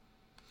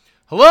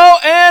Hello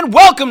and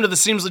welcome to the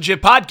Seems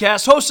Legit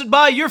podcast, hosted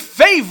by your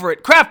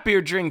favorite craft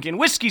beer drinking,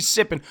 whiskey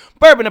sipping,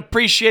 bourbon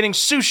appreciating,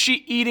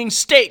 sushi eating,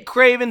 steak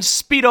craving,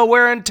 Speedo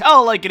wearing,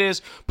 tell it like it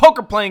is,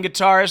 poker playing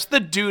guitarist,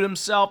 the dude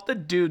himself, the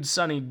dude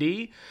Sunny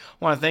D.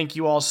 I want to thank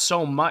you all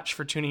so much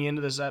for tuning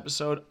into this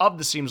episode of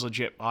the Seems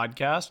Legit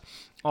podcast.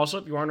 Also,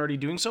 if you aren't already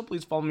doing so,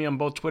 please follow me on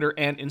both Twitter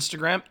and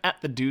Instagram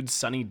at the dude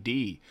Sunny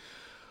D.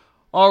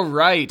 All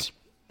right,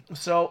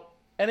 so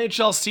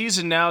NHL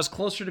season now is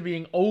closer to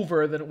being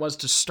over than it was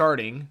to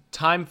starting.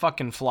 Time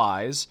fucking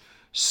flies.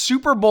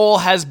 Super Bowl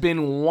has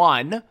been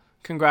won.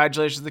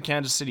 Congratulations to the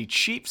Kansas City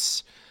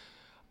Chiefs.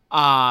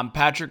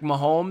 Patrick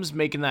Mahomes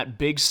making that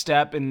big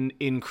step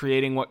in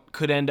creating what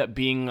could end up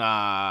being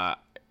a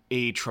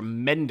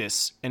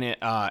tremendous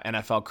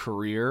NFL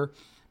career.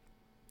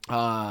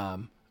 I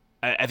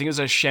think it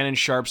was as Shannon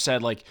Sharp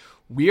said, like,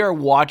 we are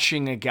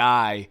watching a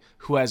guy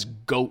who has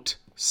GOAT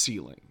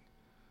ceiling.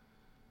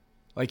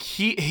 Like,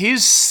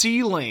 his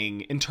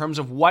ceiling in terms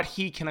of what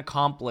he can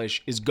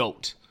accomplish is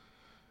GOAT.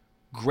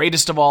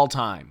 Greatest of all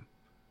time.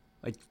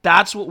 Like,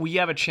 that's what we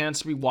have a chance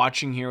to be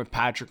watching here with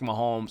Patrick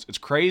Mahomes. It's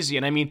crazy.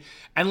 And I mean,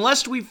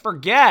 unless we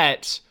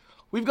forget,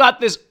 we've got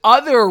this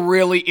other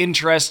really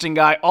interesting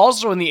guy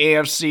also in the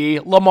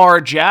AFC,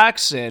 Lamar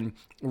Jackson,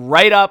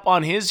 right up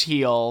on his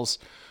heels,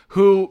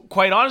 who,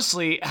 quite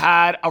honestly,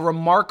 had a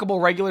remarkable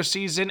regular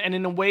season. And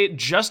in a way,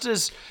 just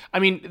as, I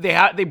mean,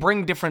 they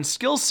bring different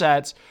skill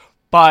sets,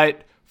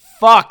 but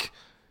fuck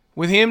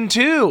with him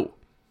too.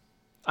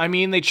 I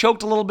mean, they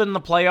choked a little bit in the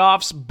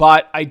playoffs,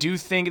 but I do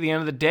think at the end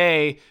of the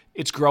day,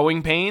 it's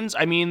growing pains.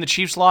 I mean, the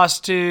Chiefs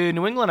lost to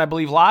New England, I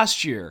believe,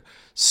 last year.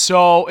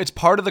 So it's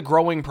part of the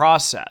growing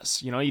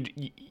process. You know,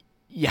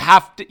 you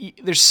have to,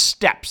 there's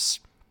steps.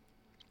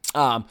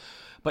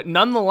 But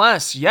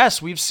nonetheless,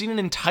 yes, we've seen an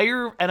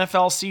entire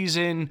NFL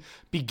season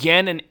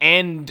begin and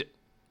end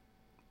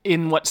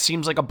in what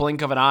seems like a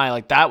blink of an eye.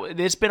 Like that,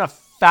 it's been a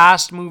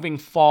fast-moving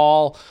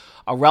fall,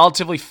 a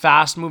relatively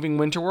fast-moving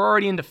winter. We're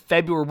already into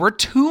February. We're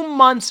 2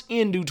 months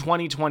into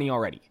 2020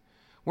 already.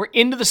 We're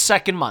into the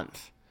second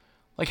month.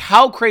 Like,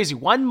 how crazy.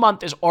 1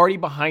 month is already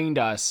behind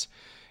us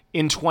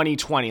in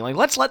 2020. Like,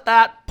 let's let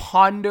that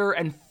ponder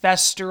and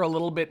fester a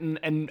little bit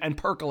and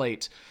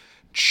percolate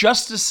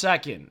just a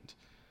second.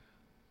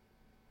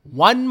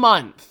 1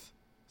 month.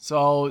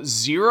 So,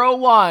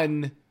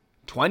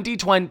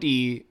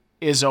 01/2020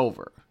 is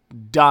over.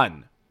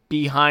 Done.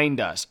 Behind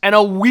us. And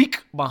a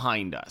week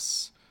behind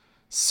us.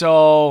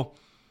 So,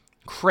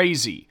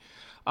 crazy.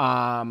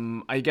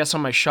 I guess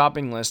on my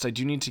shopping list, I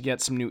do need to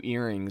get some new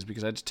earrings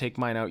because I had to take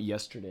mine out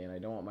yesterday and I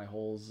don't want my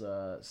holes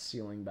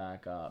sealing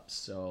back up.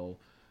 So,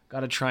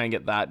 got to try and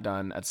get that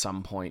done at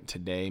some point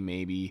today,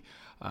 maybe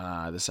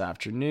this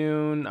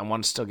afternoon. I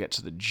want to still get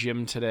to the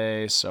gym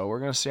today, so we're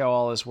going to see how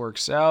all this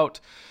works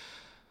out.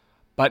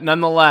 But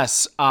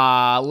nonetheless,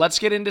 let's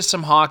get into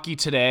some hockey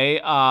today.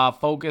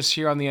 Focus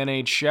here on the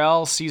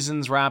NHL.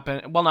 Season's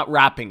not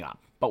wrapping up,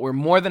 but we're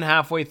more than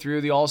halfway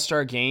through. The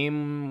All-Star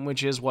game,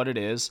 which is what it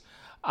is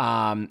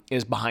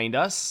behind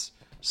us.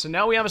 So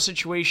now we have a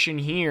situation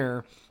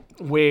here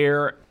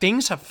where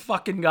things have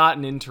fucking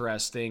gotten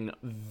interesting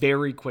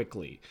very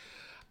quickly.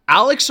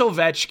 Alex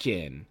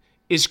Ovechkin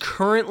is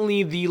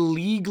currently the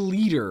league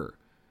leader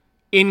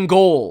in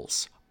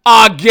goals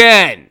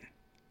again.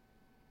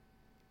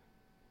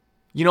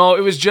 You know,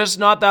 it was just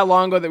not that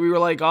long ago that we were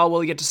like, oh,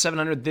 will he get to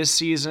 700 this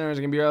season? Or is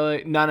it going to be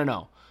early?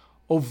 No.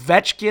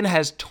 Ovechkin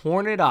has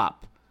torn it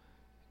up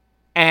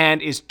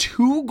and is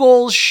 2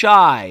 goals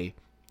shy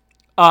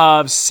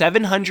of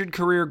 700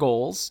 career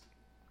goals.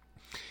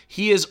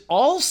 He's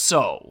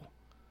also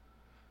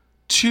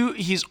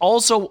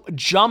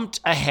jumped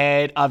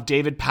ahead of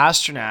David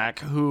Pastrnak,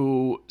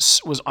 who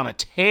was on a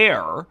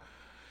tear.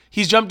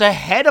 He's jumped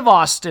ahead of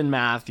Austin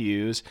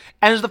Matthews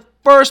and is the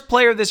first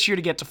player this year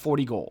to get to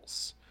 40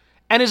 goals.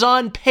 And is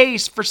on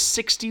pace for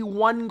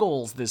 61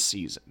 goals this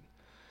season.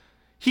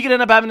 He could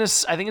end up having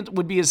I think it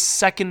would be his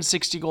second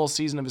 60-goal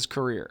season of his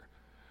career.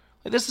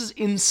 Like, this is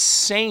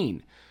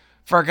insane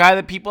for a guy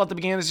that people at the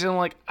beginning of the season were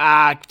like,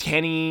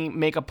 can he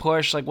make a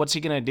push? Like, what's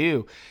he going to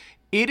do?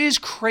 It is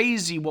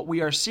crazy what we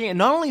are seeing. And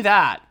not only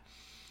that,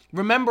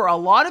 remember, a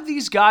lot of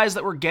these guys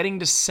that were getting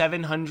to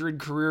 700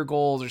 career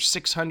goals or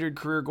 600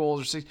 career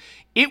goals,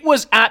 it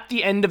was at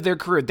the end of their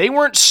career. They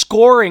weren't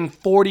scoring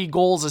 40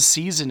 goals a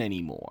season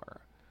anymore.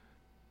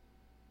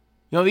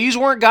 You know, these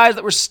weren't guys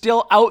that were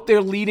still out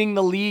there leading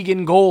the league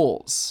in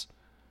goals.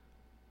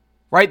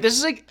 Right? This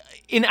is like,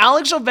 in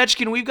Alex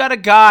Ovechkin, we've got a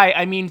guy,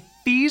 I mean,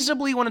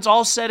 feasibly, when it's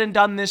all said and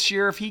done this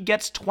year, if he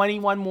gets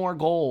 21 more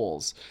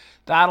goals,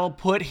 that'll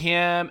put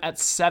him at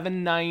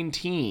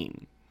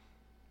 719.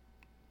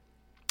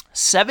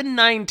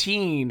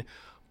 719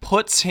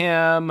 puts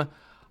him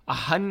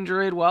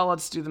 100, well,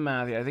 let's do the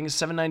math here. I think it's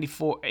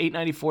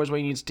 894 is what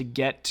he needs to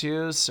get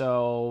to,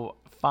 so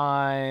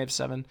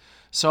 7.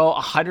 So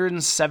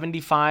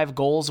 175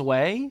 goals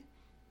away.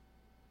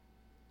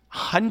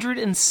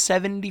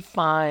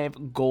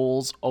 175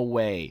 goals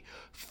away.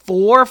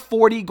 4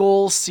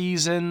 40-goal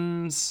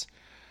seasons.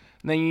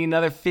 And then you need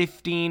another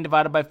 15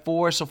 divided by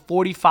 4, so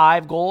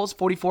 45 goals,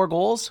 44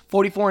 goals,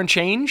 44 and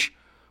change.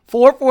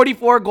 4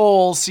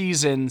 44-goal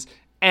seasons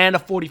and a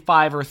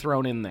 45er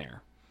thrown in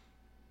there.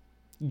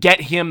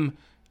 Get him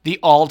the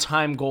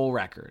all-time goal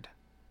record.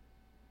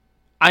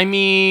 I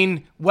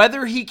mean,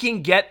 whether he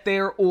can get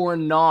there or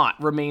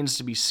not remains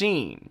to be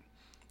seen.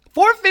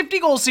 4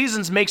 50-goal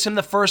seasons makes him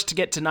the first to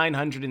get to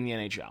 900 in the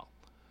NHL.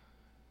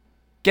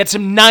 Gets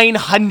him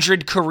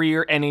 900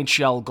 career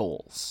NHL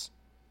goals.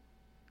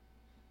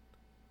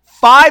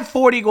 5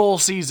 40-goal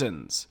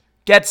seasons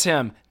gets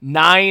him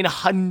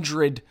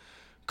 900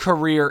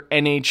 career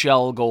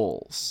NHL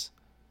goals.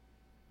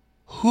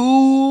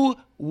 Who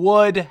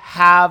would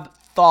have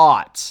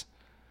thought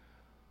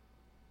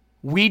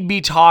we'd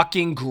be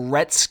talking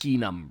Gretzky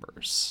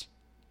numbers?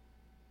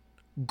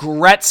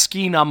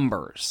 Gretzky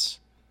numbers.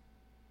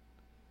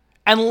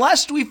 And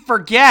lest we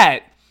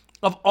forget,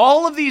 of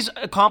all of these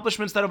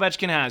accomplishments that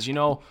Ovechkin has,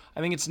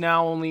 I think it's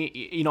now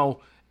only,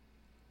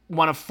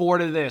 one of 4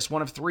 to this,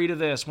 one of 3 to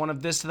this, one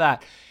of this to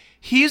that.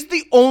 He's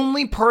the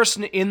only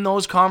person in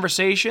those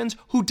conversations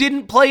who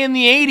didn't play in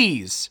the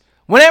 80s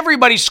when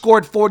everybody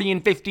scored 40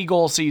 and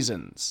 50-goal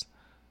seasons.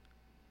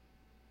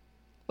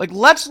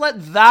 Let's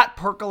let that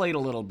percolate a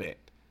little bit.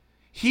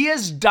 He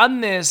has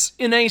done this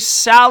in a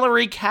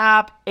salary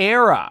cap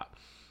era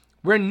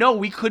where, no,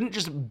 we couldn't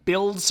just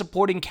build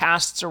supporting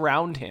casts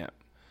around him.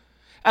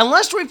 And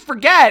lest we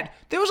forget,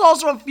 there was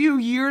also a few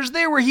years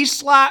there where he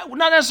not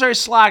necessarily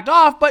slacked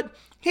off, but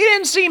he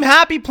didn't seem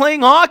happy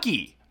playing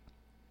hockey.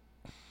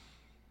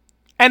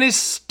 And is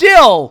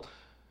still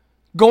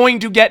going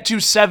to get to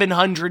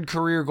 700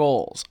 career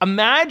goals.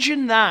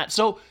 Imagine that.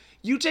 So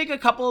you take a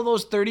couple of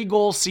those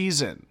 30-goal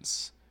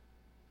seasons,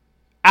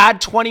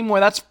 add 20 more,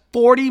 that's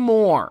 40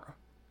 more.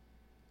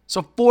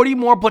 So 40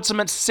 more puts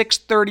him at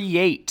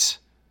 638.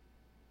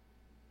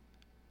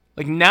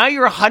 Now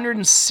you're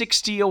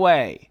 160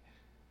 away.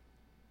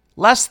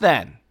 Less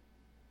than.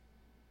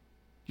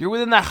 You're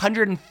within that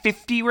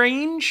 150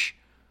 range?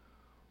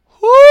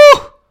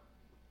 Whoo!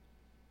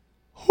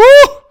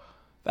 Whoo!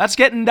 That's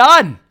getting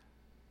done.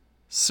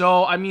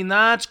 So,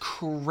 that's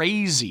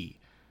crazy.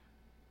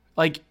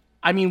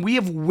 We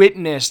have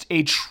witnessed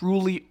a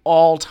truly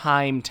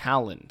all-time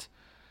talent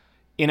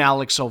in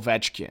Alex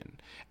Ovechkin.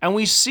 And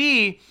we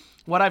see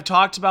what I've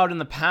talked about in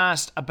the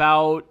past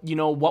about,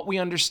 what we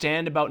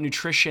understand about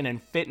nutrition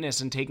and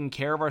fitness and taking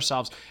care of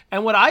ourselves.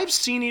 And what I've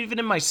seen even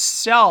in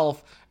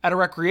myself at a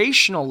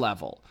recreational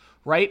level,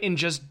 right? In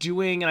just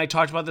doing, and I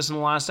talked about this in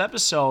the last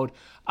episode,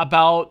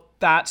 about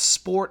that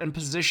sport and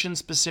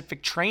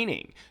position-specific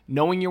training.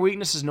 Knowing your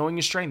weaknesses, knowing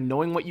your strength,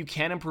 knowing what you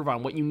can improve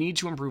on, what you need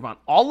to improve on.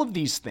 All of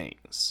these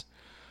things.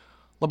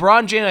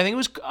 LeBron James, I think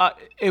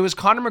it was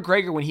Conor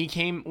McGregor when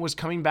he was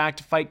coming back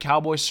to fight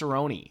Cowboy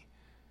Cerrone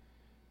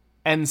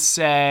and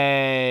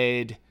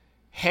said,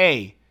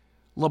 hey,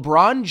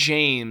 LeBron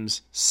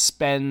James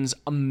spends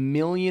 $1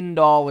 million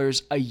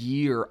a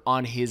year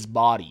on his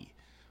body,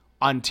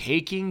 on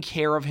taking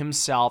care of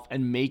himself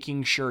and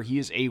making sure he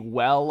is a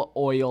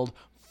well-oiled,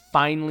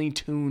 finely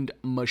tuned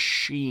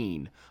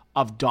machine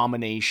of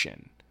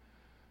domination.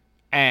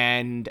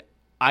 And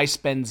I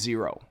spend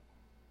 $0.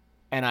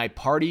 And I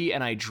party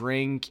and I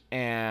drink,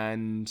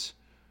 and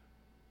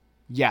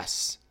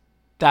yes,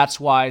 that's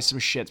why some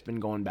shit's been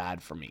going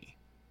bad for me.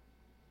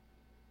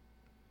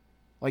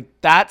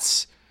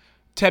 That's,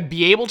 to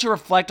be able to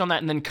reflect on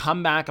that and then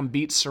come back and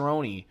beat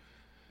Cerrone.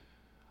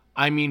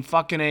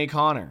 Fucking A,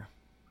 Connor.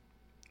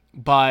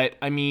 But,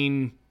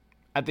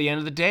 at the end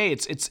of the day,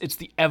 it's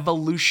the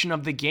evolution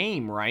of the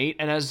game, right?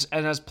 And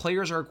as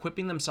players are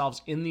equipping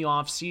themselves in the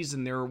off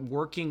season, they're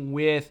working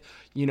with,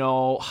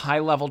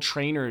 high-level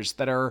trainers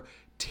that are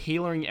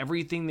tailoring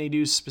everything they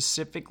do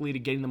specifically to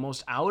getting the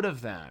most out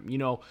of them.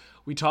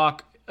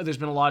 There's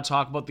been a lot of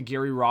talk about the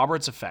Gary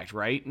Roberts effect,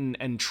 right?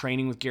 And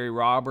training with Gary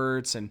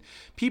Roberts, and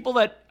people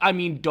that,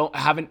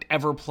 haven't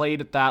ever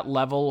played at that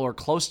level or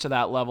close to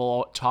that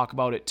level talk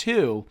about it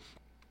too.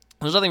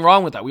 There's nothing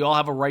wrong with that. We all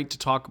have a right to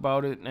talk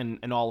about it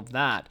and all of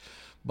that.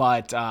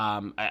 But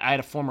I had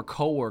a former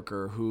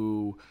coworker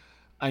who,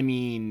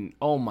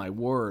 oh my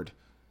word,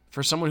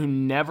 for someone who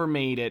never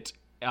made it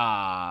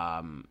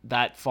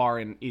that far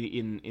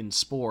in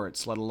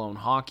sports, let alone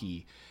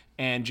hockey,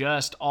 and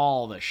just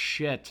all the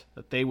shit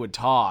that they would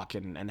talk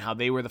and how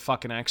they were the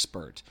fucking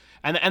expert.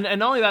 And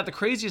not only that, the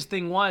craziest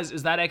thing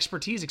is that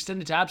expertise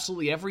extended to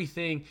absolutely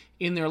everything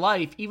in their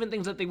life, even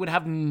things that they would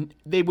have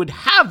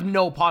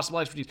no possible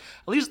expertise.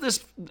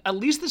 At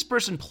least this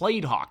person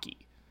played hockey.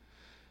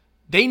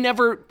 They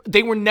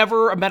were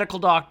never a medical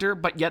doctor,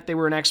 but yet they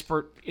were an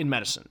expert in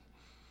medicine.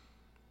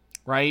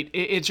 Right?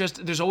 It's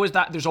just, there's always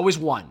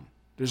one.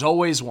 There's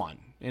always one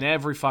in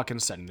every fucking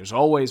setting. There's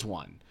always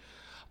one.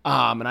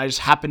 And I just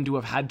happen to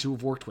have had to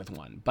have worked with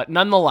one. But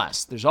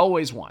nonetheless, there's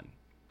always one.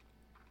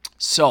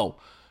 So,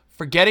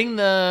 forgetting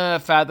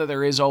the fact that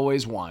there is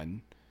always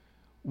one,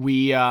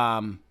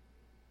 there's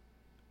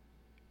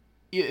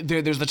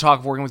the talk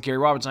of working with Gary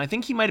Roberts. And I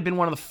think he might have been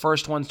one of the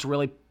first ones to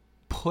really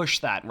push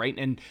that, right?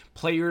 And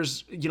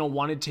players,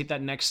 wanted to take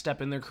that next step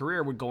in their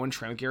career would go and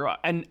train with Gary.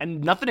 And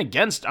nothing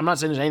against, I'm not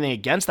saying there's anything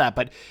against that,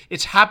 but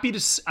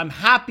I'm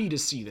happy to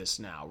see this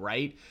now,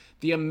 right?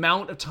 The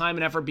amount of time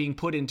and effort being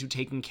put into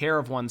taking care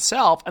of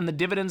oneself and the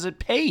dividends it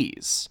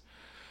pays.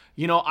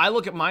 I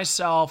look at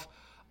myself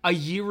a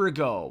year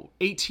ago,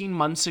 18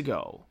 months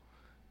ago.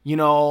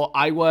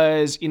 I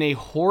was in a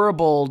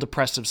horrible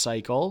depressive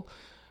cycle.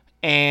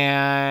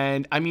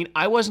 And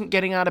I wasn't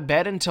getting out of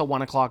bed until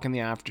 1 o'clock in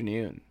the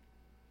afternoon.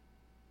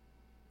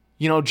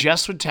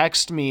 Jess would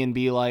text me and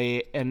be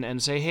like,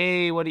 and say,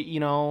 hey,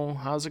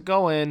 how's it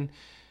going?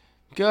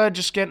 Good,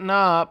 just getting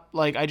up.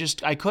 Like,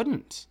 I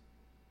couldn't.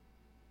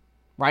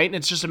 Right? And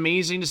it's just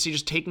amazing to see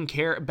just taking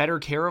better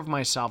care of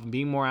myself and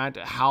being more at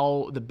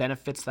how the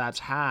benefits that's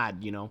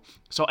had,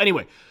 So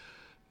anyway,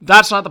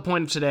 that's not the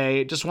point of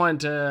today. Just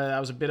wanted to, that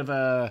was a bit of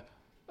a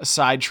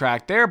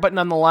sidetrack there, but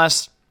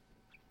nonetheless,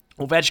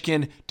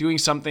 Ovechkin doing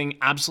something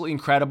absolutely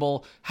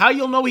incredible. How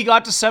you'll know he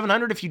got to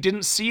 700 if you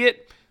didn't see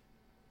it?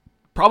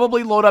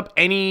 Probably load up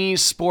any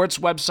sports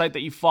website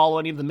that you follow,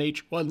 any of the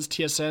major ones,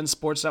 TSN,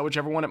 Sportsnet,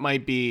 whichever one it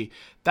might be.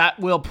 That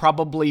will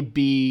probably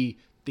be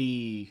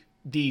the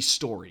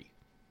story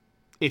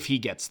if he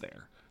gets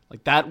there.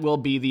 Like, that will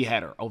be the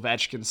header,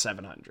 Ovechkin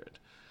 700,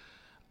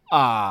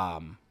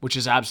 which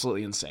is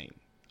absolutely insane.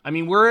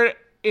 We're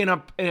in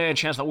a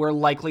chance that we're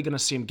likely going to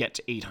see him get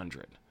to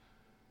 800.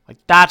 Like,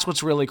 that's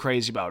what's really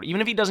crazy about it.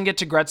 Even if he doesn't get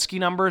to Gretzky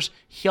numbers,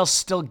 he'll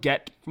still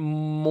get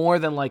more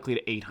than likely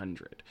to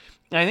 800.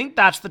 And I think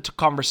that's the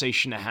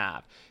conversation to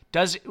have.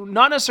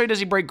 Not necessarily does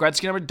he break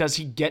Gretzky numbers, does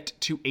he get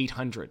to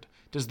 800?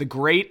 Does the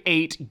great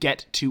 8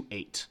 get to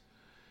 8?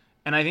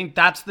 And I think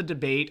that's the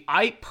debate.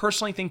 I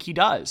personally think he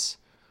does.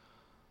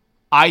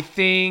 I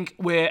think,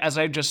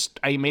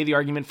 I made the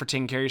argument for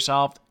taking care of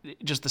yourself,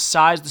 just the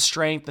size, the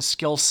strength, the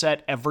skill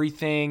set,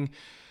 everything,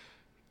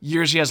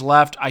 years he has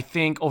left, I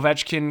think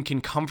Ovechkin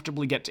can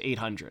comfortably get to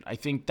 800. I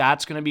think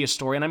that's going to be a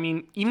story.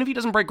 And even if he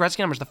doesn't break Gretzky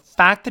numbers, the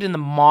fact that in the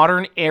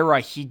modern era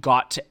he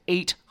got to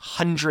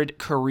 800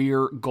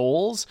 career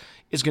goals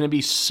is going to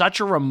be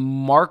such a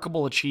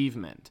remarkable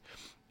achievement.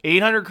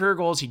 800 career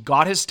goals. He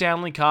got his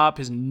Stanley Cup,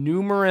 his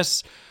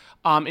numerous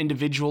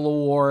individual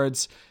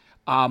awards,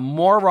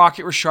 more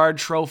Rocket Richard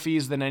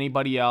trophies than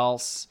anybody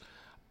else.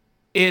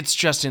 It's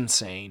just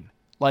insane.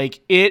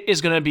 Like, it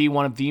is going to be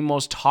one of the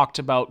most talked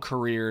about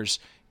careers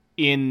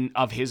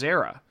of his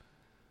era.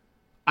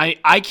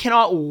 I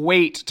cannot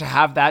wait to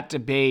have that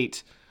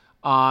debate.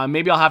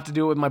 Maybe I'll have to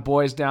do it with my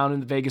boys down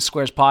in the Vegas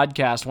Squares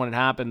podcast when it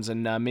happens,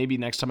 and maybe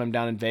next time I'm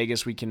down in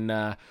Vegas, we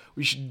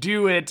should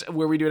do it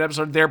where we do an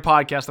episode of their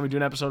podcast, then we do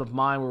an episode of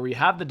mine where we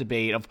have the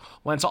debate of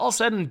when it's all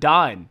said and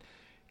done.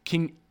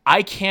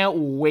 I can't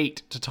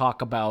wait to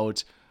talk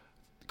about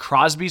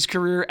Crosby's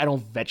career and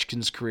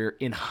Ovechkin's career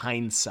in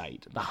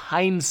hindsight. The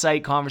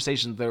hindsight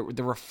conversations, the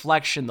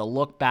reflection, the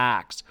look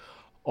backs.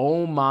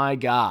 Oh my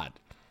God.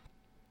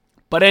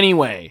 But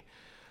anyway,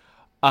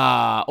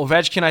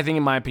 Ovechkin, I think,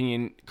 in my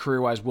opinion,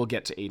 career-wise, will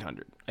get to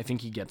 800. I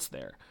think he gets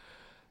there.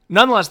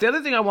 Nonetheless, the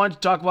other thing I wanted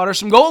to talk about are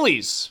some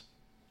goalies.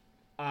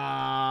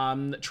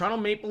 The Toronto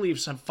Maple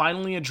Leafs have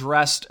finally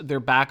addressed their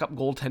backup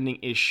goaltending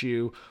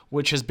issue,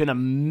 which has been a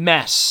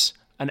mess,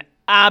 an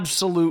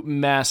absolute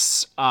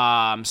mess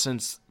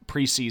since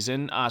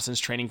preseason, since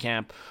training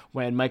camp,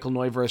 when Michael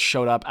Neuwirth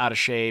showed up out of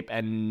shape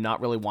and not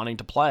really wanting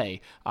to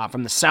play,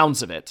 from the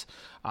sounds of it.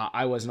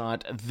 I was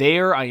not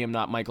there. I am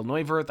not Michael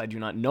Neuwirth. I do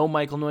not know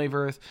Michael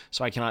Neuwirth,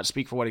 so I cannot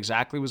speak for what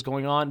exactly was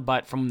going on.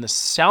 But from the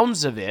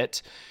sounds of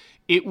it,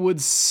 it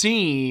would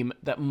seem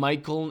that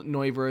Michael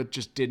Neuwirth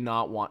just did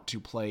not want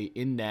to play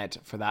in net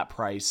for that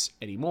price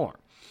anymore.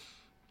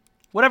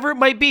 Whatever it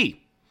might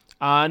be.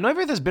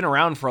 Neuwirth has been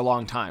around for a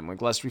long time,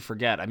 like, lest we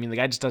forget. The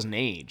guy just doesn't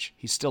age.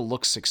 He still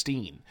looks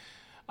 16.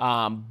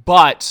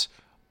 But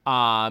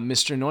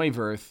Mr.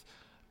 Neuwirth,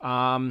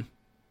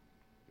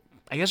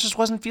 I guess just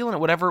wasn't feeling it,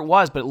 whatever it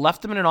was, but it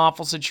left them in an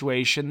awful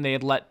situation. They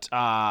had let,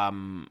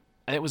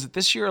 was it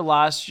this year or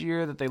last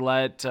year that they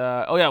let,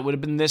 it would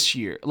have been last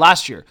year,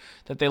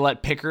 that they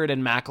let Pickard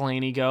and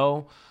McElhaney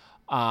go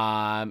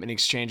in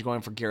exchange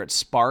going for Garrett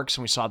Sparks,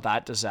 and we saw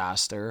that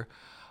disaster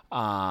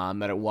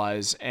that it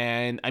was.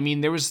 And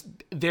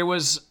there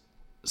was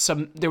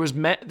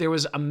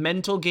a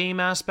mental game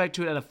aspect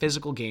to it and a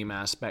physical game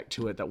aspect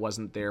to it that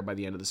wasn't there by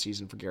the end of the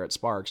season for Garrett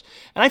Sparks.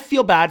 And I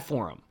feel bad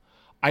for him.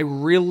 I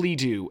really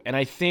do. And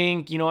I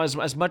think,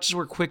 as much as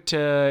we're quick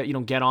to,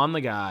 get on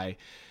the guy,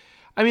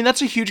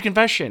 that's a huge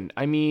confession.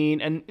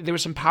 And there were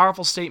some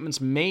powerful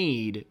statements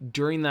made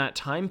during that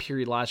time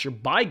period last year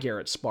by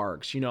Garrett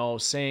Sparks,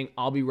 saying,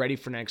 I'll be ready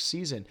for next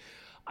season.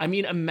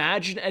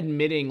 Imagine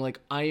admitting, like,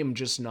 I am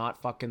just not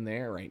fucking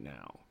there right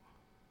now.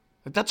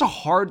 Like, that's a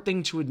hard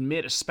thing to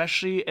admit,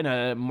 especially in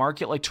a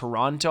market like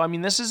Toronto.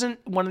 This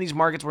isn't one of these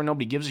markets where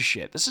nobody gives a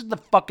shit. This is the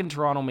fucking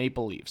Toronto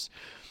Maple Leafs.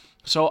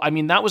 So,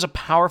 that was a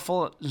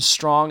powerful,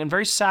 strong, and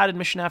very sad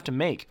admission to have to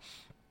make.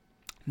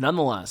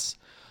 Nonetheless,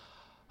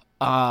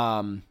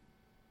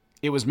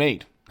 it was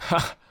made.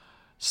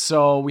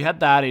 So we had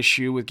that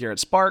issue with Garrett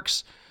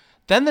Sparks.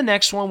 Then the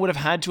next one would have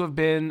had to have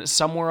been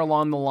somewhere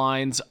along the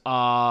lines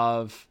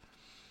of,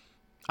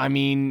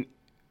 Michael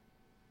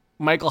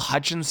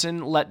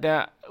Hutchinson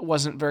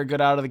wasn't very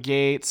good out of the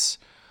gates.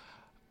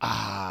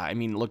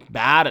 Looked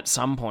bad at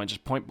some point,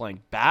 just point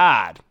blank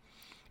bad.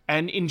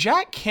 And in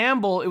Jack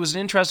Campbell, it was an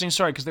interesting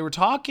story because they were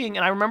talking,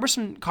 and I remember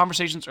some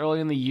conversations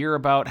early in the year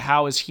about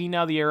how is he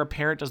now the heir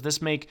apparent? Does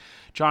this make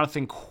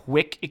Jonathan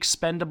Quick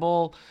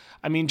expendable?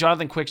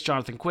 Jonathan Quick's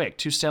Jonathan Quick.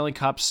 2 Stanley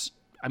Cups,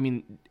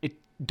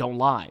 don't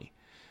lie.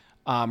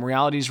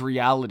 Reality is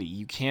reality.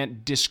 You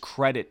can't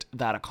discredit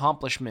that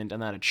accomplishment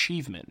and that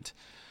achievement.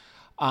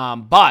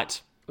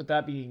 But with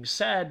that being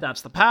said,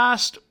 that's the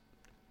past.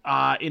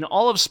 In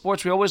all of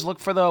sports, we always look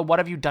for the what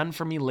have you done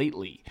for me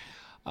lately?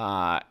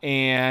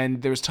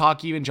 And there was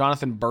talk even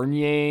Jonathan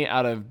Bernier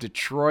out of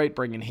Detroit,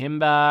 bringing him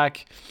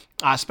back,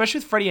 especially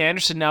with Freddie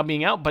Anderson now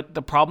being out. But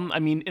the problem,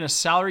 in a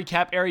salary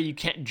cap area, you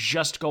can't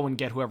just go and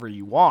get whoever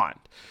you want.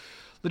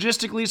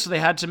 Logistically, so they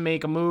had to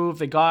make a move.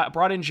 They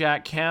brought in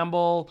Jack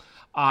Campbell.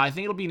 I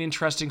think it'll be an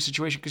interesting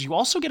situation because you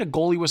also get a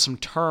goalie with some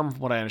term, from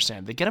what I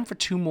understand. They get him for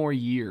 2 more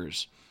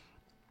years.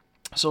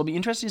 So it'll be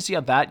interesting to see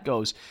how that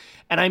goes.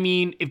 And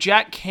if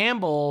Jack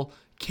Campbell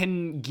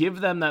can give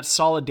them that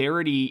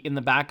solidarity in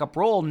the backup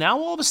role, now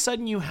all of a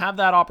sudden you have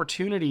that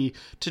opportunity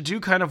to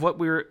do kind of what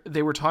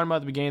they were talking about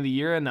at the beginning of the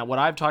year, and that what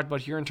I've talked about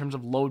here in terms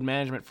of load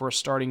management for a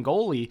starting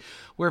goalie,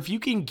 where if you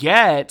can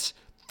get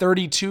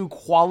 32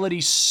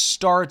 quality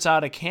starts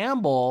out of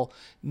Campbell,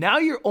 now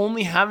you're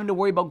only having to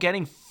worry about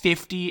getting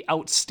 50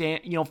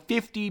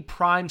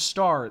 prime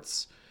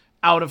starts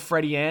out of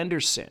Freddie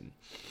Anderson.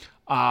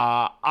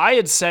 I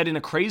had said in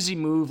a crazy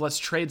move, let's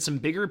trade some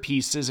bigger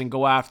pieces and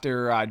go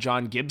after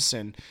John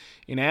Gibson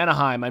in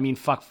Anaheim.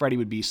 Fuck, Freddie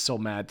would be so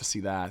mad to see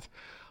that.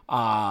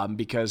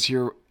 Because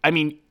you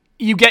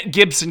get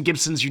Gibson.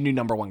 Gibson's your new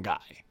number 1 guy.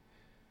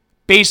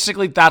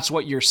 Basically, that's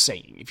what you're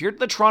saying. If you're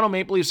the Toronto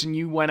Maple Leafs and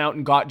you went out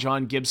and got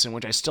John Gibson,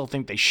 which I still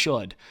think they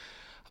should,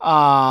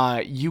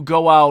 you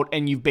go out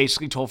and you've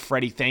basically told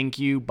Freddie thank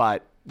you,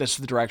 but this is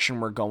the direction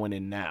we're going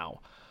in now.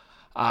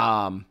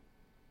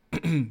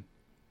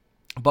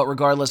 But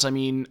regardless,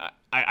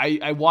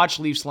 I watch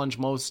Leafs Lunch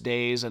most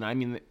days,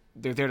 and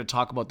they're there to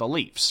talk about the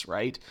Leafs,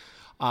 right?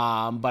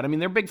 But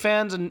they're big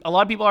fans, and a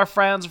lot of people are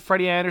fans of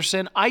Freddie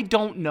Anderson. I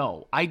don't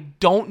know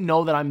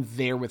that I'm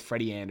there with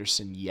Freddie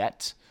Anderson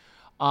yet.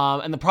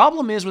 And the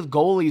problem is with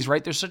goalies,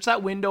 right? There's such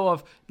that window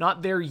of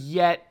not there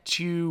yet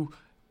to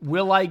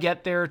will I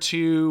get there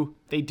to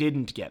they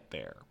didn't get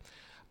there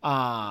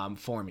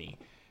for me.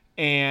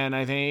 And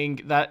I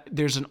think that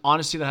there's an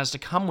honesty that has to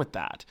come with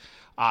that.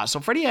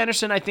 So Freddie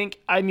Anderson, I think,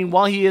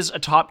 while he is a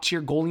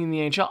top-tier goalie in the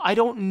NHL, I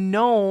don't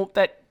know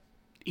that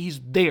he's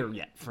there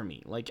yet for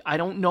me. I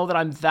don't know that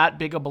I'm that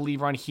big a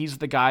believer on he's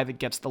the guy that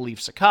gets the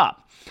Leafs a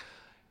cup.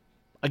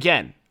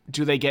 Again,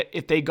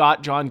 if they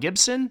got John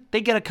Gibson,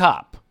 they get a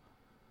cup.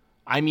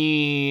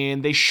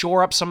 They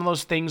shore up some of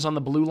those things on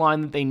the blue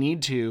line that they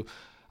need to.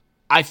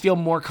 I feel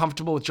more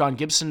comfortable with John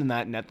Gibson in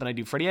that net than I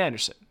do Freddie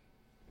Anderson.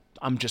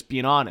 I'm just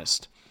being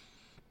honest.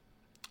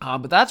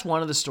 But that's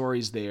one of the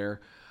stories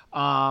there.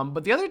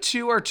 But the other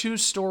two are a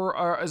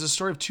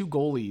story of 2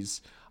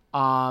 goalies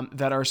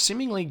that are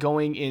seemingly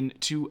going in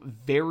 2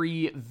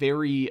 very,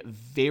 very,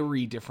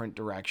 very different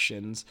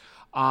directions.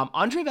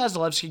 Andrei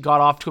Vasilevsky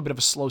got off to a bit of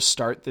a slow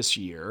start this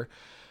year,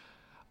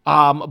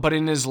 but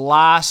in his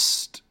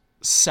last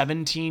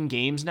 17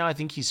 games now, I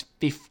think he's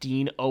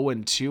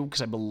 15-0-2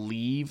 because I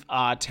believe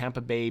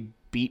Tampa Bay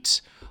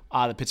beat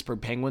the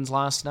Pittsburgh Penguins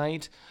last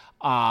night.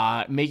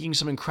 Making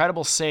some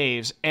incredible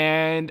saves.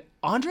 And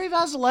Andrei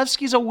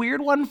Vasilevsky's a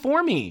weird one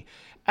for me.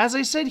 As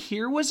I said,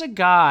 here was a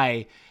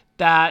guy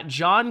that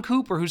John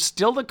Cooper, who's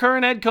still the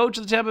current head coach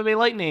of the Tampa Bay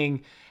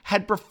Lightning,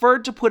 had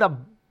preferred to put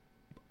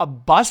a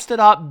busted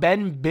up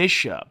Ben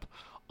Bishop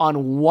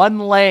on one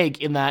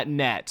leg in that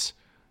net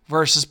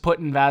versus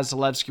putting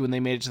Vasilevsky when they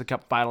made it to the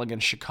Cup final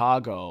against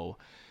Chicago.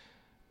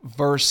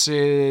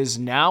 Versus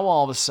now,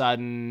 all of a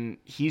sudden,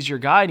 he's your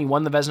guy, and he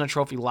won the Vezina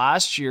Trophy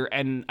last year.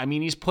 And,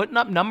 he's putting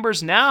up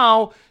numbers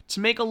now to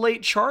make a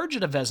late charge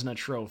at a Vezina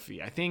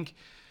Trophy. I think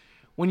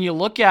when you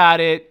look at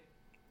it,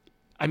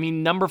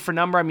 number for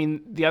number,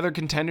 the other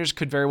contenders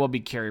could very well be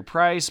Carey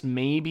Price,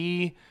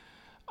 maybe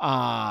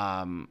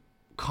Connor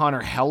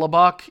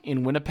Hellebuck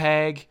in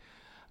Winnipeg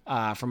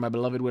from my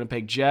beloved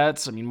Winnipeg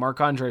Jets.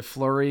 Marc-Andre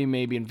Fleury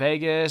maybe in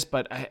Vegas,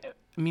 but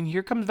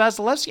here comes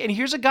Vasilevsky, and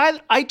here's a guy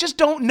that I just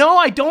don't know.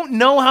 I don't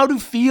know how to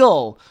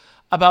feel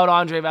about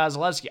Andrei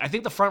Vasilevsky. I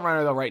think the front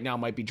runner, though, right now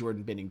might be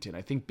Jordan Binnington.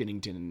 I think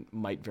Binnington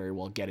might very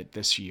well get it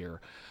this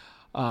year.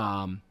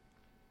 And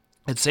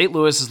St.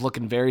 Louis is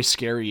looking very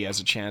scary as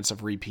a chance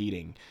of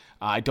repeating.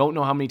 I don't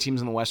know how many teams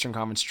in the Western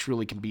Conference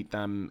truly can beat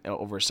them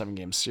over a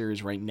 7-game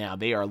series right now.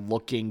 They are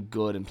looking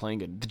good and playing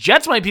good. The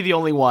Jets might be the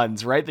only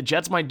ones, right? The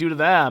Jets might do to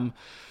them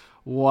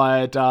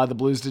what the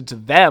Blues did to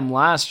them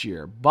last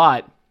year.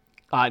 But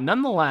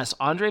nonetheless,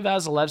 Andrei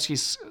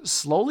Vasilevsky's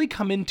slowly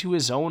come into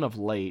his own of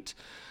late.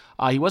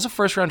 He was a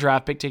first-round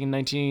draft pick, taken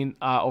 19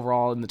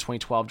 overall in the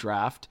 2012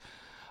 draft.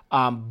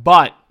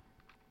 But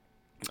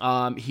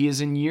He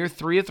is in year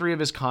 3 of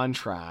his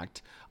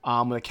contract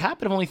with a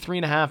cap of only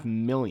 $3.5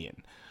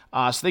 million.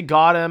 So they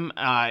got him,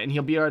 and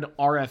he'll be an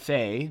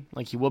RFA,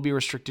 like he will be a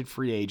restricted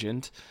free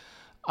agent.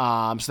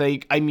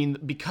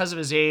 Because of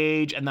his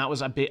age, and that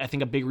was a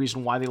big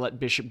reason why they let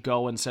Bishop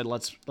go and said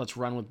let's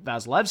run with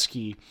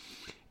Vasilevsky.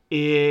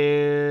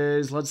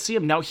 Let's see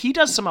him now. He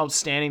does some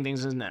outstanding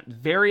things, isn't that?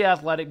 Very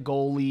athletic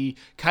goalie,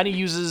 kind of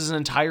uses his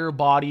entire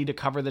body to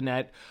cover the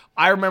net.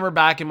 I remember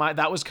back in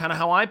that was kind of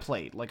how I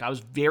played. Like I was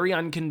very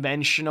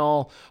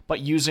unconventional, but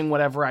using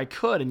whatever I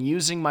could and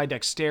using my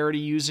dexterity,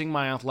 using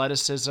my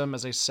athleticism.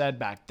 As I said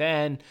back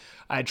then,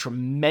 I had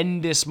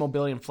tremendous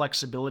mobility and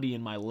flexibility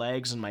in my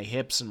legs and my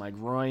hips and my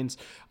groins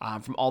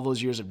from all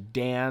those years of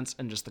dance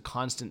and just the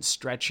constant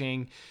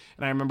stretching.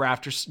 And I remember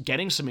after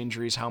getting some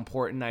injuries, how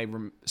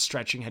important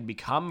stretching had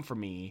become for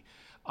me.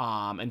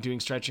 And doing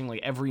stretching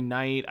like every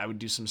night, I would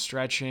do some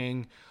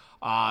stretching.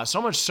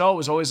 So much so,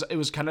 it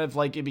was kind of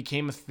like it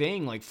became a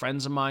thing. Like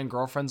friends of mine,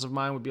 girlfriends of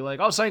mine would be like,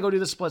 "Oh, Sonny, go do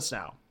the splits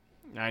now."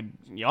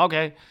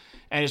 Okay.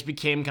 And it just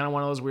became kind of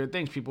one of those weird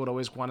things. People would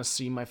always want to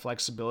see my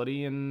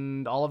flexibility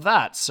and all of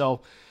that.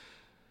 So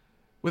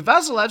with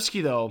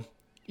Vasilevsky, though,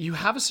 you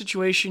have a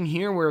situation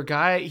here where a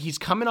guy, he's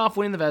coming off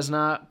winning the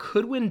Vezina,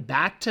 could win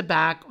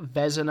back-to-back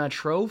Vezina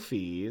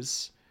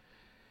trophies,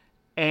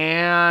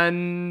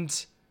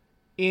 and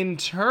in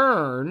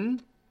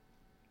turn,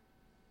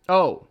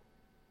 one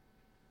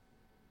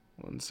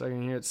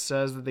second here, it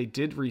says that they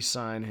did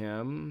re-sign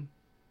him.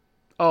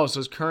 Oh,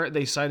 so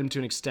they signed him to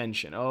an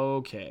extension.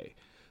 Okay.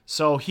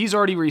 So he's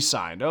already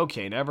re-signed.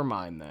 Okay, never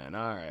mind then.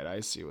 All right, I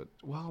see what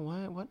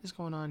is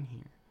going on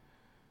here?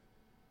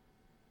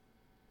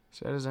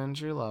 Set his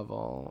entry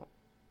level.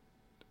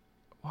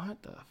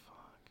 What the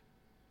fuck?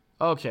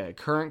 Okay,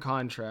 current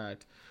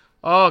contract.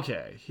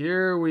 Okay,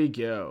 here we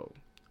go.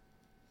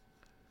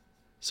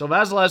 So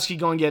Vasilevsky is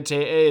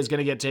going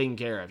to get taken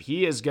care of.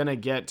 He is going to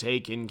get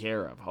taken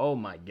care of. Oh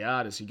my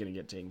God, is he going to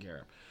get taken care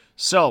of?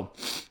 So,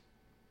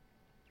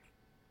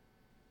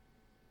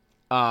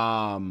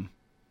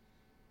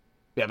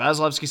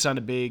 Vasilevsky signed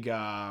a big,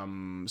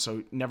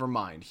 so never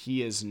mind.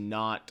 He is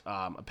not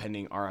a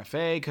pending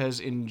RFA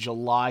because in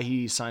July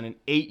he signed an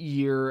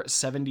 8-year,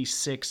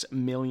 $76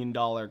 million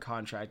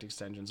contract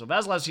extension. So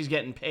Vasilevsky's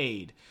getting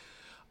paid,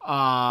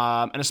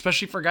 and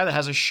especially for a guy that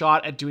has a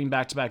shot at doing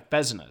back-to-back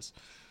Vezinas.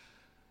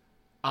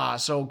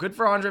 So good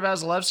for Andrei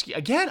Vasilevsky.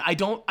 Again,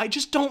 I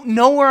just don't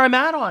know where I'm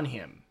at on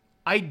him.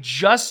 I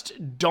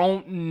just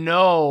don't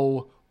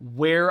know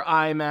where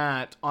I'm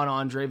at on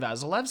Andrei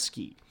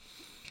Vasilevsky.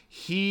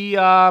 He,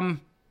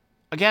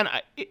 again,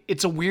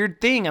 it's a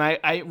weird thing. And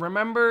I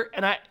remember,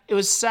 it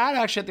was sad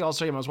actually at the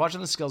All-Star game. I was watching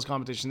the skills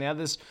competition. They had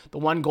the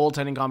one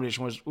goaltending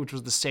competition, which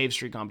was the save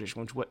streak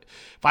competition,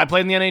 if I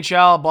played in the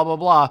NHL, blah, blah,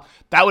 blah,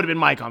 that would have been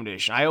my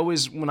competition.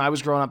 When I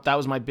was growing up, that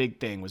was my big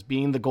thing, was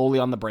being the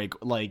goalie on the break.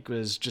 Like,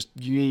 was just,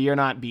 you're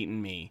not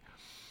beating me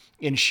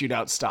in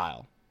shootout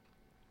style.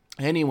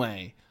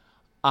 Anyway,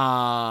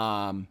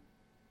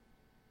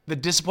 the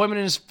disappointment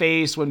in his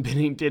face when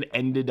Binnington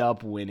ended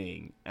up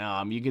winning.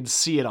 You could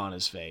see it on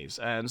his face.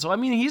 And so,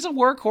 he's a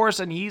workhorse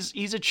and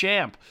he's a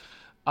champ.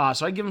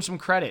 So I give him some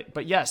credit.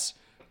 But yes,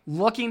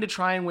 looking to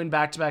try and win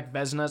back-to-back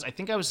Vezinas. I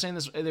think they were saying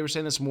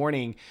this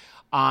morning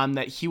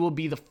that he will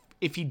be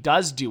if he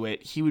does do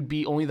it, he would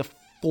be only the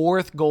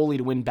 4th goalie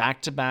to win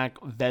back-to-back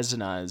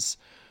Vezinas,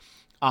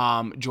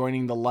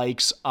 joining the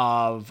likes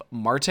of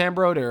Martin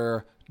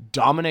Brodeur,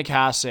 Dominic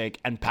Hasek,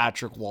 and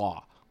Patrick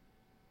Waugh.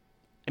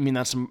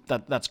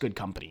 That's good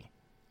company.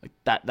 Like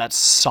that's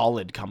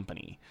solid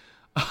company.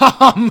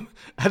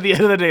 At the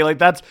end of the day,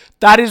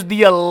 that is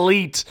the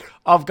elite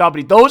of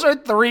company. Those are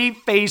 3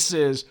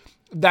 faces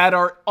that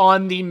are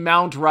on the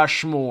Mount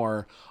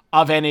Rushmore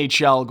of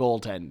NHL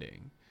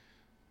goaltending.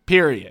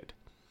 Period.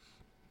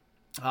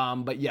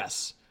 But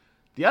yes,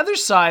 the other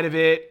side of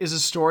it is a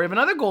story of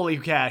another goalie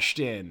who cashed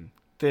in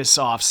this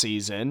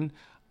offseason.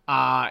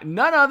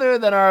 None other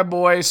than our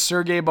boy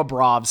Sergei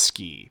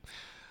Bobrovsky,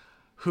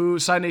 who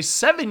signed a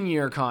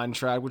 7-year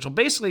contract, which will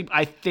basically,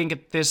 I think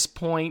at this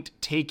point,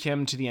 take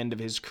him to the end of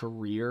his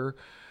career.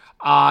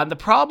 The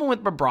problem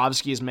with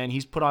Bobrovsky is,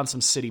 he's put on some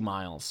city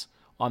miles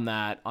on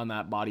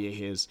that body of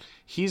his.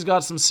 He's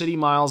got some city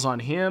miles on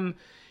him.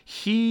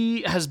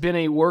 He has been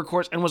a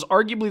workhorse and was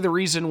arguably the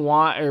reason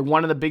why, or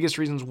one of the biggest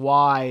reasons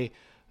why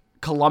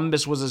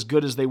Columbus was as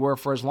good as they were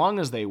for as long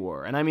as they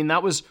were. And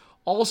that was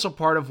also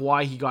part of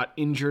why he got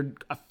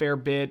injured a fair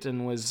bit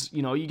and was,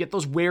 you get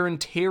those wear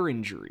and tear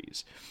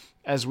injuries.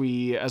 As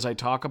I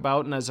talk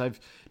about, and as I've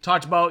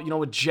talked about,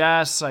 with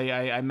Jess,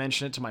 I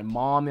mentioned it to my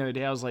mom the other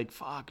day. I was like,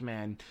 fuck,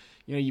 man,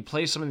 you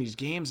play some of these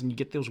games and you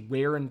get those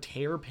wear and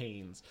tear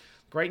pains.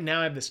 Right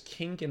now I have this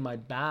kink in my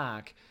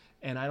back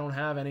and I don't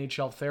have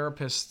NHL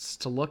therapists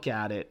to look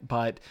at it,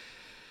 but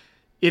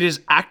it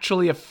is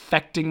actually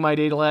affecting my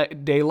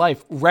day-to-day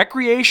life.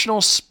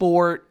 Recreational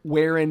sport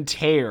wear and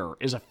tear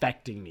is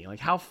affecting me. Like,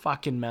 how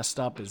fucking messed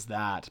up is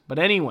that? But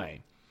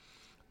anyway,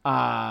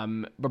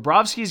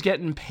 Bobrovsky's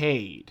getting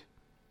paid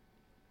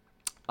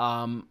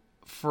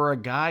for a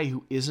guy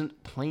who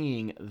isn't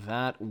playing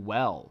that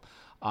well.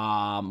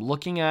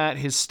 Looking at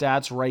his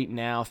stats right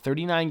now,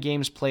 39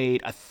 games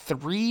played, a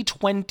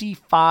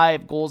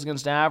 325 goals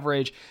against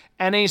average,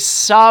 and a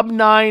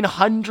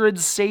sub-900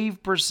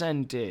 save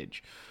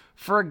percentage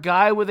for a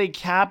guy with a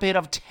cap hit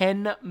of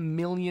 $10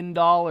 million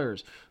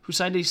who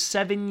signed a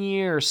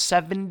 7-year,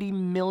 $70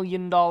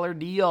 million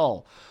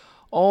deal.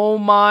 Oh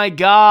my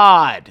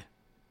God.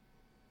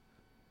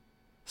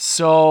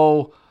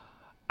 So,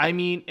 I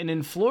mean, and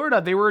in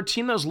Florida, they were a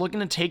team that was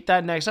looking to take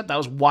that next step. That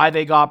was why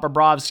they got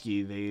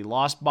Bobrovsky. They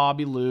lost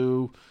Bobby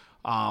Lou.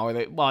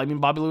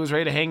 Bobby Lou was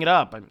ready to hang it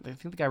up. I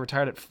think the guy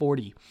retired at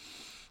 40,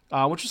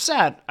 which was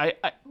sad.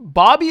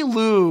 Bobby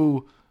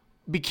Lou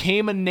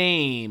became a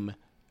name,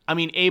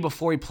 A,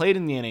 before he played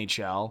in the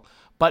NHL,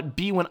 but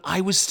B, when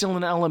I was still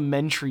in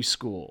elementary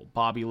school,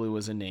 Bobby Lou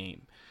was a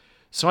name.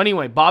 So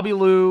anyway, Bobby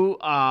Lou,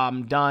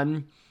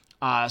 done.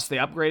 So they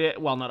upgraded,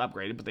 well, not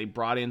upgraded, but they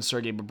brought in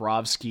Sergei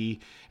Bobrovsky.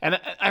 And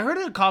I heard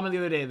a comment the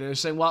other day. They're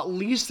saying, well, at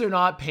least they're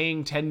not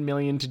paying $10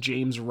 million to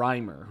James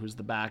Reimer, who's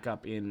the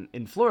backup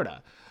in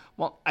Florida.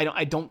 Well,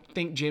 I don't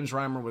think James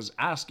Reimer was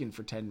asking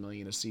for $10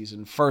 million a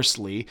season,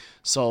 firstly.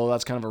 So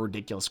that's kind of a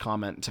ridiculous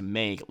comment to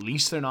make. At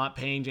least they're not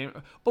paying James.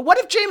 But what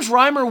if James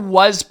Reimer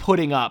was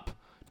putting up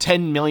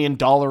 $10 million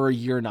a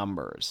year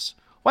numbers?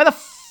 Why the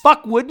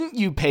fuck wouldn't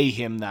you pay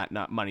him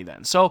that money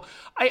then? So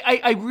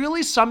I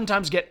really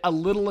sometimes get a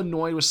little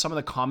annoyed with some of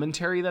the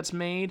commentary that's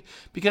made,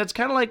 because it's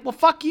kind of like, well,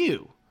 fuck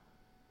you.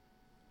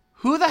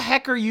 Who the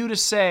heck are you to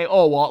say,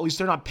 oh, well, at least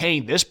they're not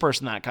paying this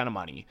person that kind of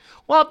money?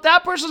 Well, if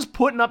that person's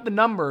putting up the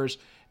numbers,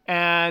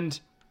 and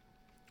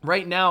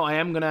right now I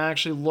am going to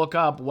actually look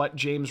up what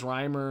James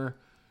Reimer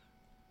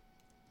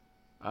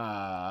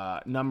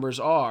numbers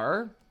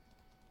are.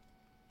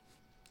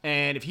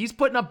 And if he's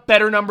putting up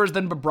better numbers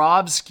than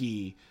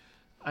Bobrovsky,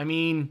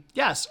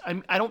 yes,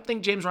 I don't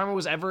think James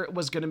Reimer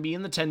was going to be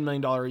in the $10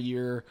 million a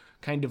year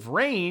kind of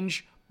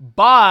range,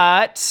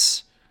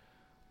 but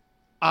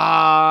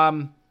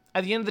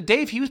at the end of the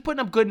day, if he was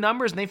putting up good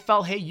numbers and they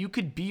felt, hey, you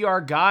could be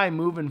our guy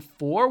moving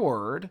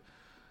forward,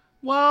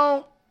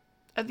 well,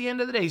 at the end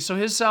of the day, so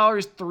his salary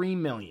is $3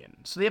 million.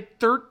 So they have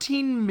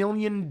 $13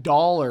 million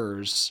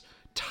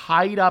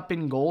tied up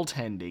in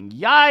goaltending.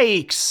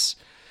 Yikes!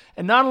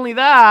 And not only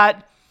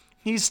that,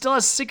 he still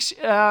has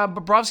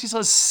Bobrovsky still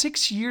has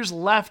 6 years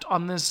left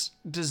on this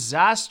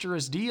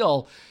disastrous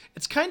deal.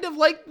 It's kind of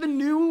like the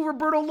new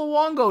Roberto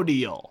Luongo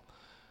deal.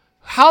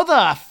 How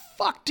the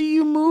fuck do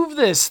you move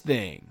this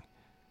thing?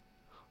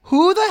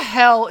 Who the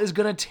hell is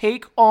going to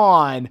take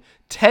on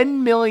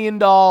 $10 million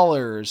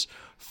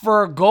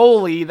for a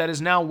goalie that is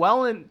now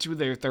well into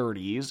their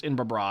 30s in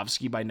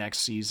Bobrovsky by next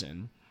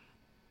season?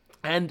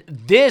 And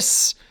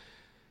these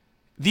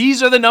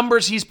are the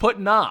numbers he's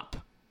putting up.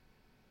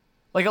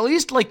 Like, at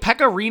least, like,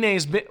 Pekka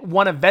Rinne's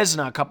won a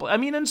Vezina a couple.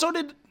 And so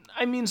did,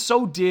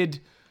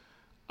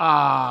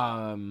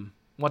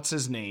 what's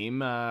his name?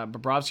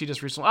 Bobrovsky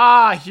just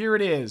recently. Here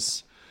it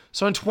is.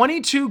 So in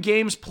 22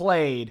 games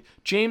played,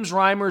 James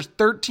Reimer's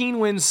 13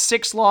 wins,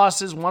 6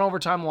 losses, 1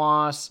 overtime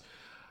loss,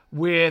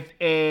 with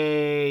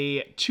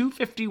a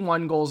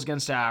 251 goals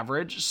against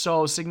average.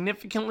 So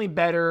significantly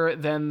better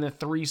than the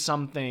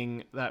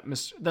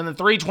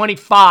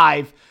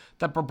 325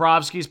 that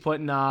Bobrovsky's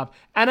putting up,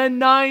 and a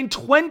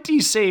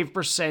 .920 save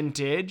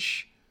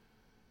percentage.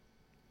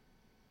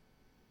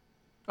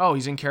 Oh,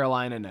 he's in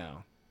Carolina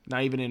now.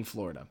 Not even in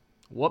Florida.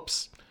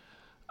 Whoops.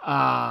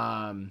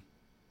 And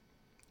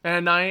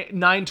a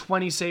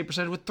 .920 save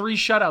percentage with 3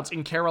 shutouts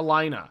in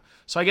Carolina.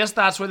 So I guess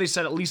that's where they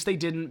said at least they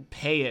didn't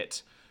pay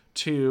it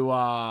to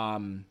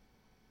Reimer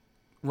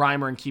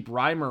and keep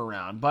Reimer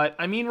around. But,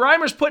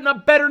 Reimer's putting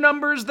up better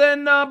numbers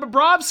than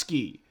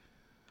Bobrovsky.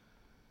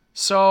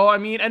 So,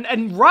 and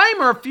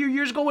Reimer a few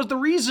years ago was the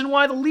reason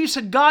why the Leafs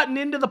had gotten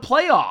into the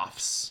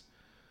playoffs.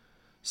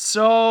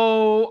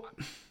 So,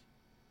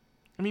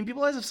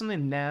 people always have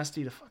something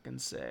nasty to fucking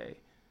say.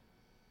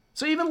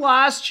 So even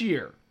last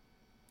year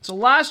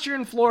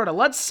in Florida,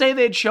 let's say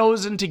they'd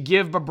chosen to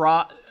give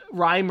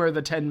Reimer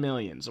the $10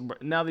 million. So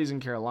now that he's in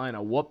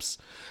Carolina, whoops.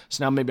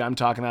 So now maybe I'm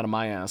talking out of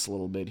my ass a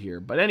little bit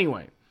here. But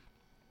anyway,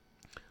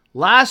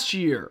 last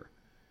year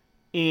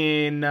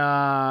in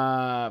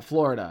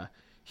Florida,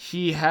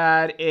 he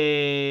had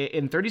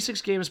in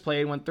 36 games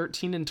played, went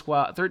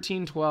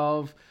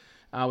 13-12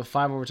 with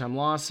 5 overtime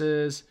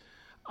losses,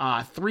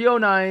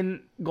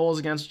 309 goals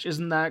against, which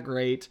isn't that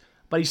great,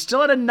 but he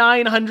still had a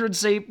 .900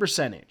 save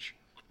percentage.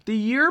 The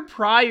year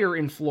prior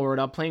in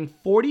Florida, appearing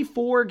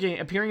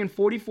in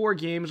 44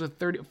 games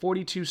with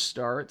 42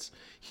 starts,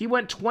 he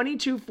went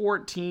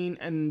 22-14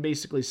 and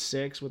basically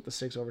 6 with the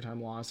 6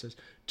 overtime losses,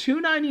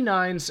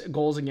 299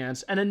 goals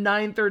against, and a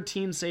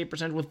 .913 save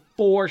percentage with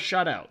 4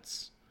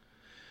 shutouts.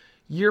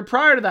 Year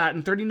prior to that,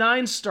 in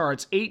 39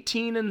 starts,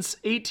 18,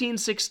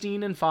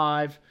 16, and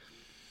 5,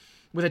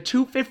 with a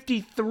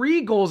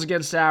 253 goals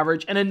against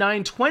average and a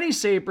 .920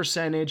 save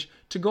percentage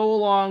to go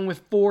along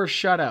with 4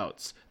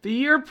 shutouts. The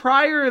year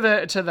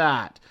prior to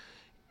that,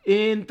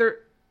 in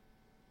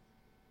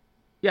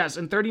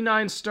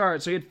 39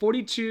 starts, so he had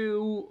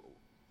 42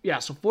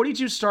 So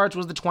 42 starts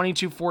was the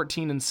 22,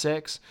 14, and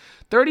 6.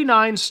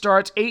 39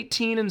 starts,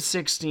 18 and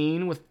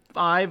 16 with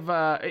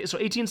 5. So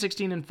 18,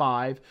 16, and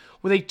 5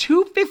 with a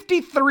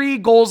 253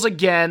 goals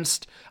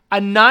against, a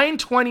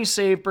 920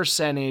 save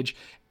percentage,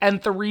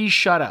 and 3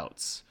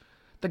 shutouts.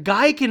 The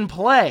guy can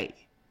play.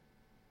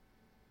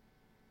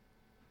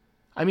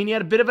 I mean, he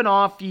had a bit of an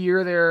off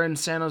year there in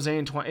San Jose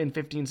in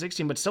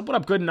 15-16, but still put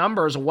up good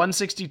numbers.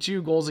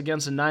 162 goals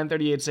against, a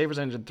 938 save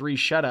percentage, and 3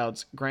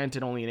 shutouts.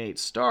 Granted, only an 8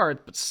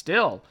 start, but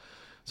still,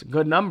 it's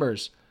good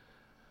numbers.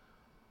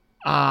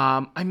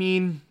 I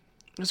mean,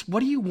 what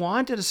do you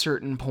want at a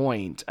certain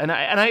point? And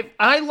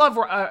I love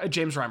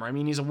James Reimer. I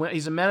mean, he's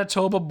a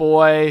Manitoba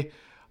boy,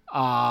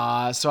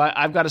 so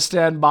I've got to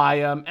stand by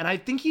him. And I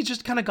think he's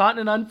just kind of gotten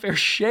an unfair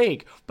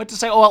shake. But to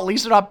say, at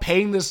least they're not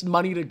paying this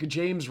money to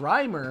James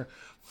Reimer.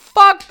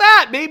 Fuck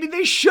that. Maybe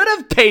they should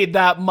have paid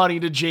that money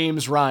to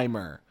James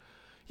Reimer.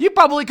 You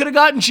probably could have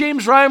gotten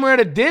James Reimer at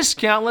a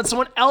discount and let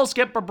someone else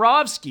get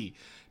Bobrovsky.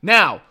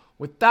 Now,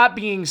 with that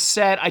being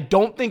said, I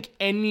don't think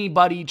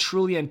anybody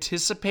truly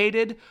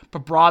anticipated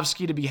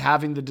Bobrovsky to be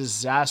having the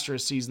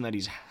disastrous season that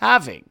he's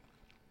having.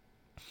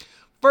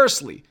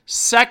 Firstly.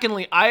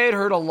 Secondly, I had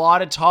heard a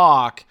lot of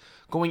talk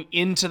going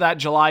into that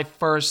July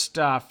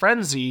 1st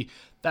frenzy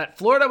that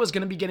Florida was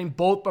going to be getting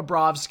both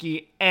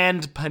Bobrovsky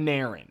and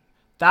Panarin.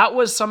 That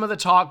was some of the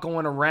talk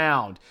going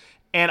around.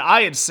 And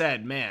I had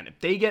said, man, if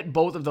they get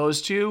both of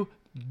those two,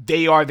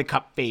 they are the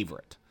Cup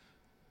favorite.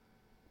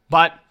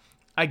 But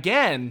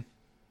again,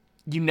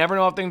 you never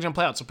know how things are going to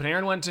play out. So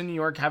Panarin went to New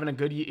York having a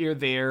good year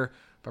there.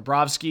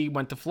 Bobrovsky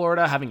went to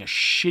Florida having a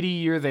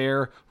shitty year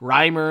there.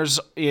 Reimer's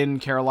in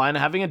Carolina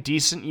having a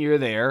decent year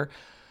there.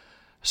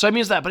 So I mean,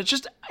 it's that. But it's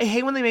just, I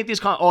hate when they make these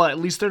comments. At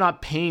least they're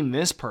not paying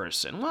this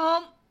person.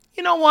 Well,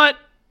 you know what?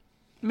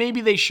 Maybe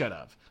they should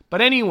have. But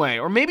anyway,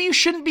 or maybe you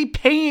shouldn't be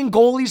paying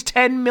goalies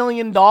 $10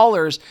 million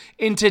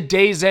in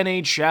today's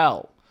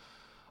NHL.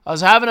 I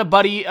was having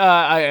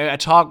a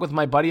talk with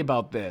my buddy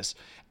about this.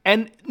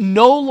 And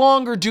no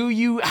longer do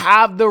you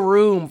have the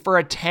room for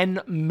a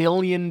 $10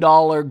 million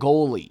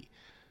goalie.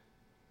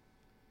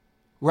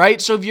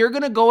 Right? So if you're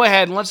going to go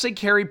ahead and let's say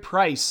Carey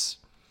Price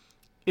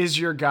is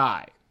your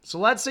guy. So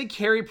let's say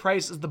Carey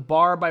Price is the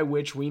bar by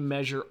which we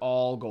measure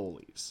all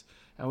goalies.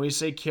 And we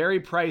say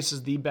Carey Price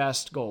is the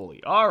best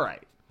goalie. All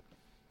right.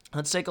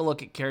 Let's take a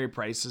look at Carey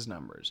Price's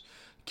numbers.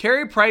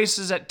 Carey Price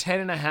is at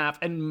 10.5,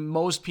 and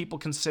most people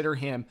consider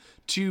him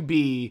to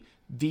be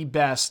the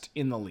best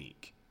in the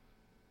league.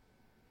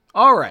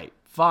 All right,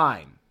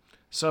 fine.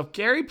 So if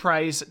Carey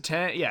Price at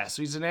 10,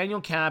 so he's an annual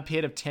cap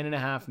hit of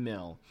 10.5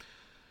 mil.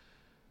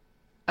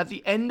 At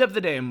the end of the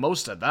day,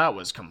 most of that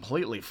was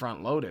completely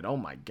front-loaded. Oh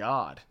my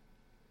God.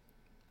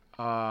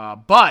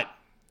 But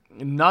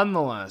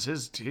nonetheless,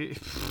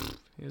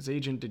 his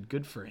agent did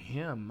good for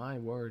him. My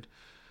word.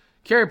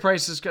 Carey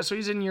Price so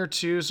he's in year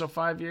 2, so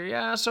 5 year.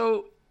 Yeah,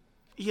 so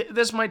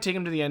this might take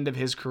him to the end of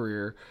his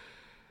career.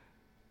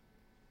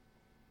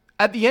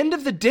 At the end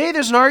of the day,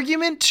 there's an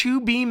argument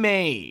to be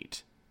made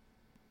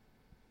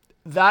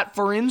that,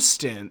 for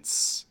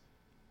instance,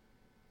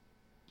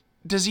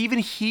 does even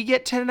he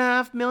get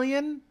 $10.5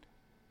 million?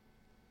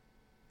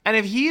 And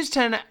if he's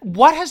 10,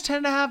 what has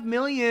 $10.5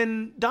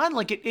 million done?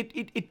 Like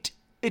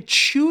it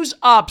chews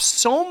up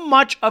so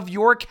much of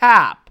your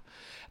cap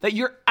that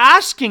you're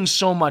asking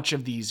so much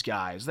of these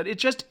guys that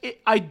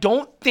I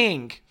don't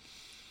think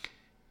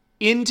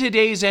in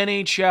today's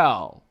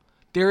NHL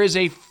there is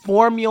a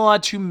formula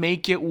to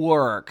make it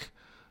work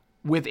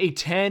with a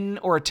 10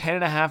 or a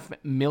 $10.5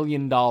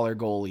 million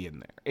goalie in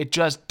there. It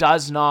just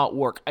does not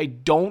work. I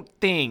don't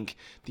think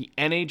the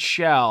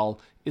NHL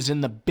is in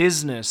the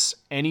business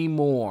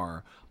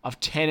anymore of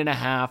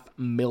 $10.5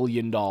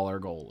 million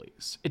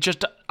goalies.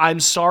 I'm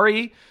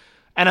sorry.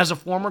 And as a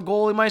former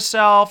goalie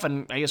myself,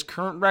 and I guess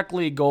current rec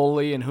league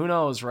goalie, and who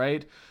knows,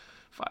 right?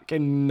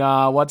 Fucking,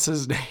 what's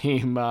his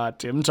name?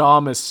 Tim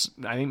Thomas,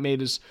 I think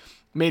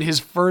made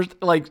his first,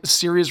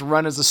 serious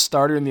run as a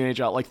starter in the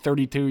NHL at,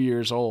 32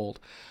 years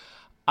old.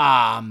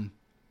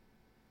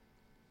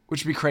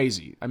 Which would be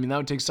crazy. I mean, that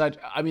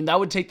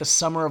would take the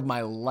summer of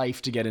my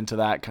life to get into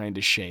that kind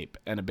of shape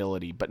and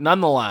ability. But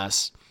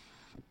nonetheless,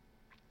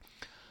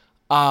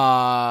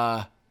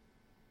 when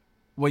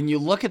you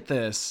look at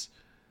this,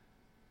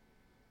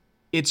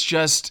 it's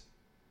just,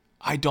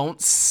 I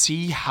don't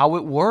see how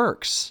it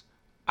works.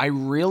 I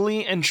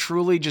really and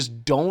truly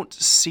just don't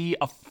see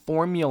a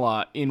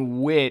formula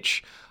in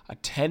which a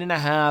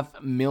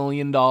 $10.5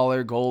 million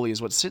goalie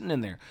is what's sitting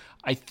in there.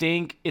 I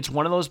think it's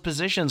one of those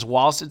positions,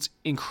 whilst it's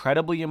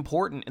incredibly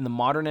important in the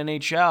modern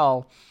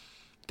NHL,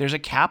 there's a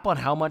cap on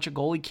how much a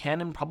goalie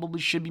can and probably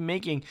should be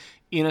making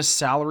in a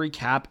salary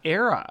cap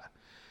era.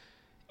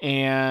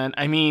 And,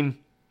 I mean,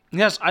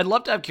 yes, I'd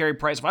love to have Carey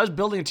Price. If I was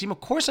building a team,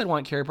 of course I'd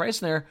want Carey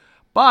Price in there.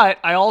 But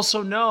I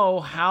also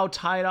know how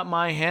tied up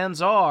my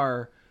hands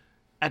are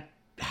at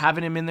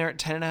having him in there at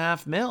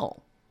 10.5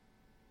 mil.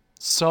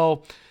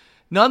 So,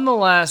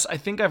 nonetheless, I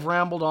think I've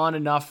rambled on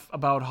enough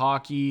about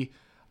hockey.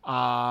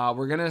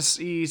 We're going to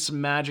see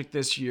some magic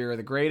this year.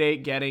 The grade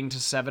 8 getting to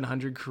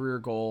 700 career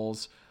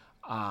goals.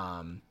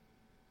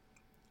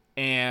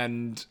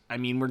 And, I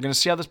mean, we're going to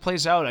see how this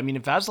plays out. I mean,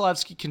 if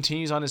Vasilevsky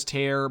continues on his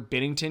tear,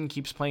 Binnington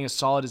keeps playing as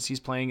solid as he's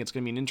playing, it's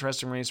going to be an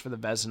interesting race for the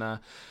Vezina.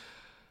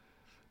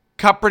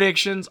 Cup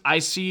predictions, I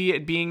see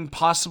it being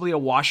possibly a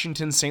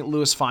Washington-St.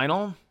 Louis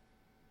final.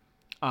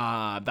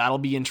 That'll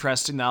be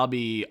interesting. That'll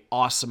be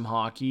awesome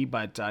hockey,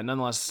 but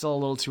nonetheless, still a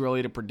little too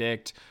early to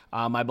predict.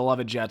 My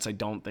beloved Jets, I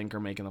don't think, are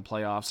making the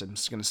playoffs. I'm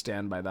just going to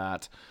stand by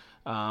that.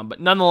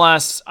 But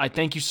nonetheless, I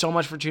thank you so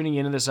much for tuning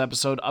into this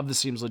episode of the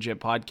Seems Legit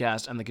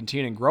podcast and the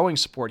continuing growing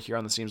support here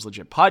on the Seems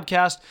Legit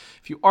podcast.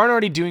 If you aren't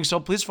already doing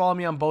so, please follow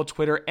me on both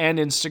Twitter and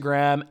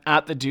Instagram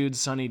at the Dude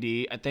Sunny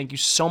D. I thank you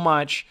so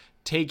much.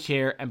 Take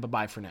care and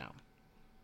bye-bye for now.